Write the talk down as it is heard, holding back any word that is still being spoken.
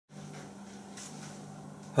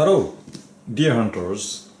Hello, dear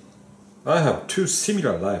hunters. I have two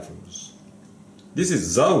similar rifles. This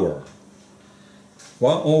is Sauer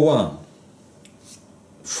 101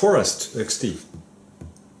 Forest XT.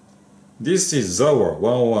 This is Sauer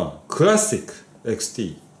 101 Classic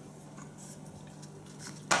XT.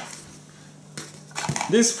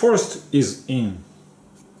 This Forest is in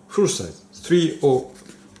full size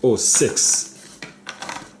 3006.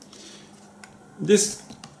 This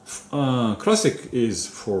Classic is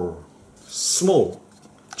for small,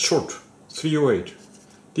 short 308.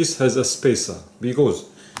 This has a spacer because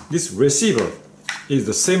this receiver is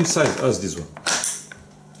the same size as this one.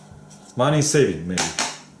 Money saving maybe.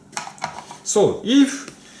 So if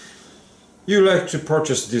you like to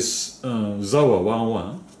purchase this Sauer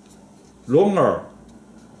 101, longer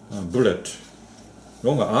bullet,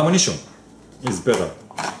 longer ammunition is better.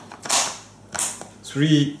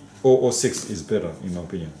 3006 is better in my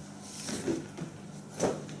opinion.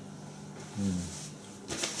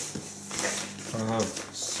 I have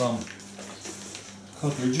some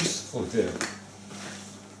cartridges. Oh, there.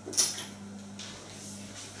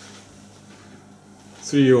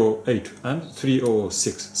 308 and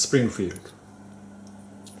 306 Springfield.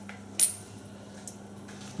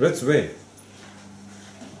 Let's weigh.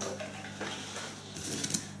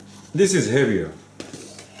 This is heavier.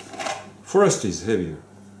 Forest is heavier.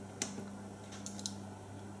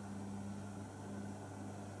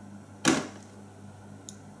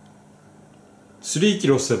 $3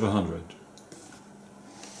 kg 700.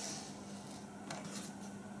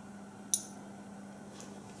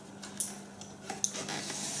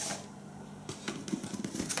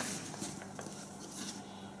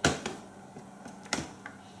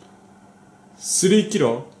 $3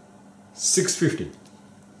 kg 650.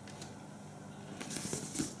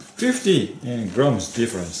 50 grams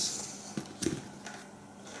difference.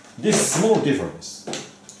 This small difference.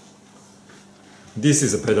 This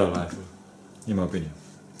is a pedal rifle, in my opinion.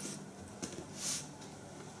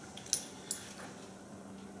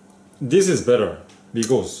 This is better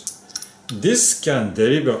because this can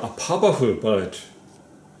deliver a powerful bullet,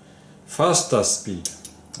 faster speed.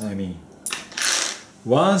 I mean,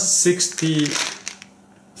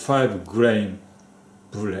 165 grain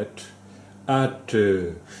bullet at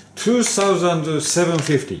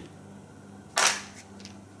 2,750.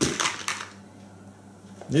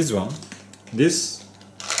 This one, this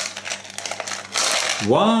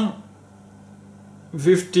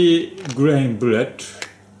 150 grain bullet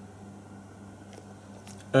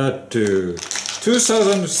at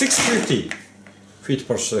 2,650 feet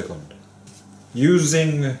per second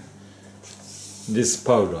using this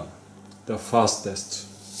powder, the fastest.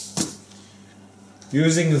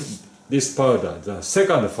 Using this powder, the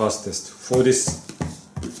second fastest for this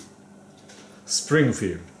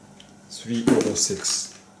Springfield 3006.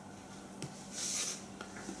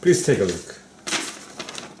 Please take a look.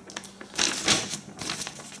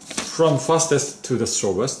 From fastest to the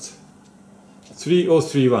slowest,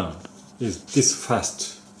 3031 is this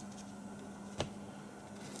fast.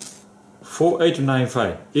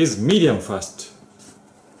 4895 is medium fast.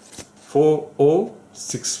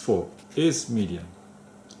 4064 is medium.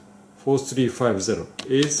 4350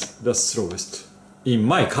 is the slowest in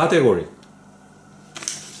my category.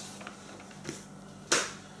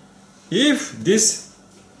 If this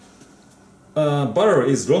barrel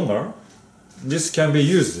is longer, this can be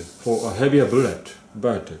used for a heavier bullet,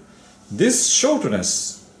 but this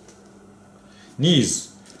shortness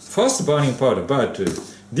needs fast burning powder, but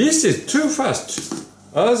this is too fast.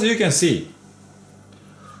 As you can see,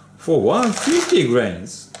 for 150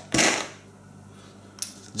 grains,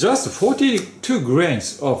 just 42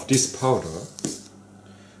 grains of this powder,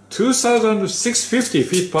 2,650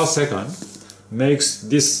 feet per second makes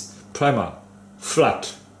this primer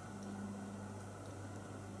flat.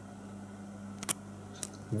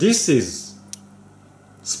 This is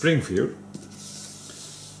Springfield,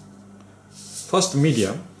 first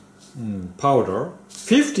medium powder,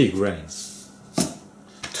 50 grains,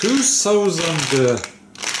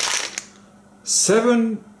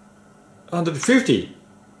 2,750,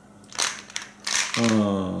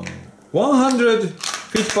 100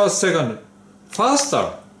 feet per second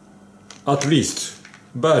faster at least,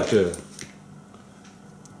 but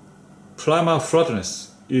primer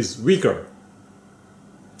flatness is weaker.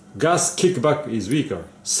 Gas kickback is weaker,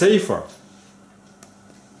 safer.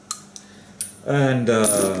 And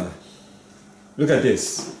look at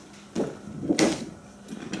this.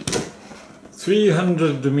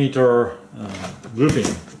 300 meter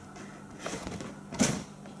grouping.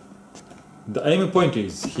 The aim point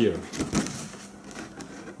is here.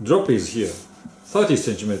 Drop is here. 30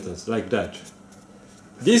 centimeters, like that.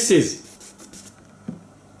 this is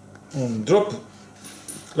drop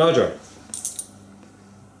larger.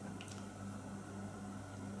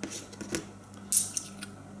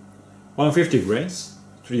 $150 grains,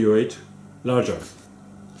 308 larger.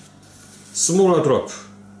 Smaller drop,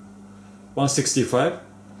 165.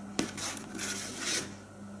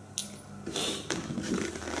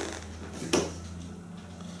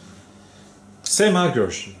 Same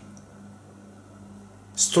accuracy.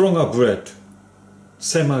 Stronger bread,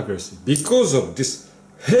 same accuracy. Because of this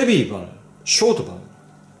heavy barrel, short barrel.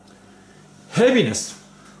 Heaviness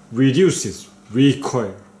reduces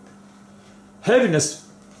recoil. Heaviness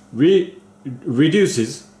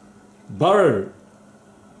reduces barrel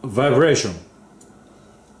vibration.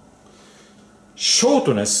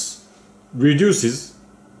 Shortness reduces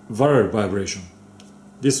barrel vibration.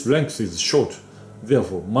 This length is short,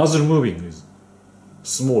 therefore muzzle moving is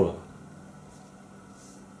smaller.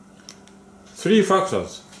 3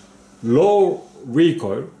 factors: low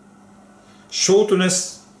recoil,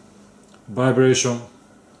 shortness, vibration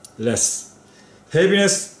less,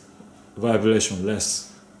 heaviness, vibration less.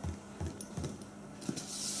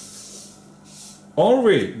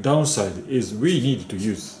 Only downside is we need to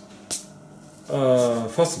use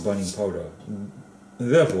fast burning powder.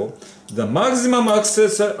 Therefore, the maximum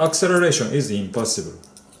acceleration is impossible.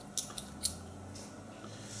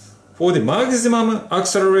 For the maximum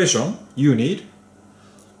acceleration, you need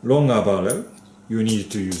longer barrel. You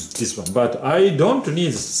need to use this one. But I don't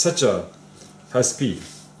need such a high speed.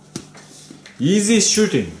 Easy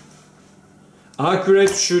shooting,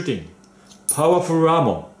 accurate shooting, powerful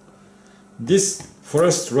ammo. This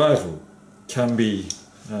forest rifle can be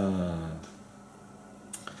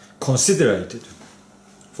considered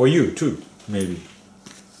for you too, maybe.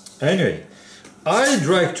 Anyway, I'd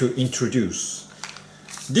like to introduce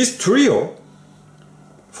this trio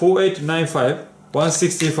 4895,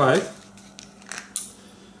 165,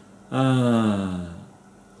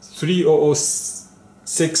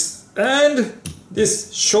 3006, and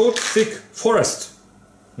this short thick forest,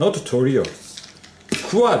 not trio.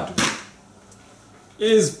 Quad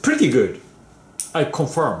is pretty good. I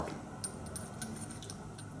confirmed.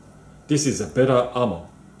 This is a better ammo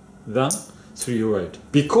than 308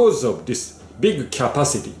 because of this big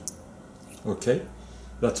capacity. Okay,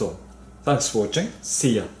 that's all. Thanks for watching.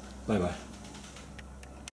 See ya. Bye bye.